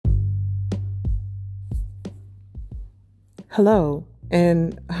Hello,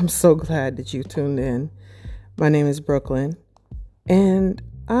 and I'm so glad that you tuned in. My name is Brooklyn, and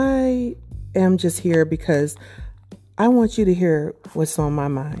I am just here because I want you to hear what's on my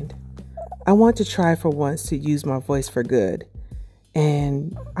mind. I want to try for once to use my voice for good,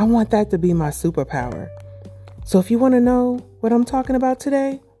 and I want that to be my superpower. So if you want to know what I'm talking about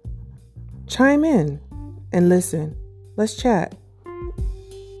today, chime in and listen. Let's chat.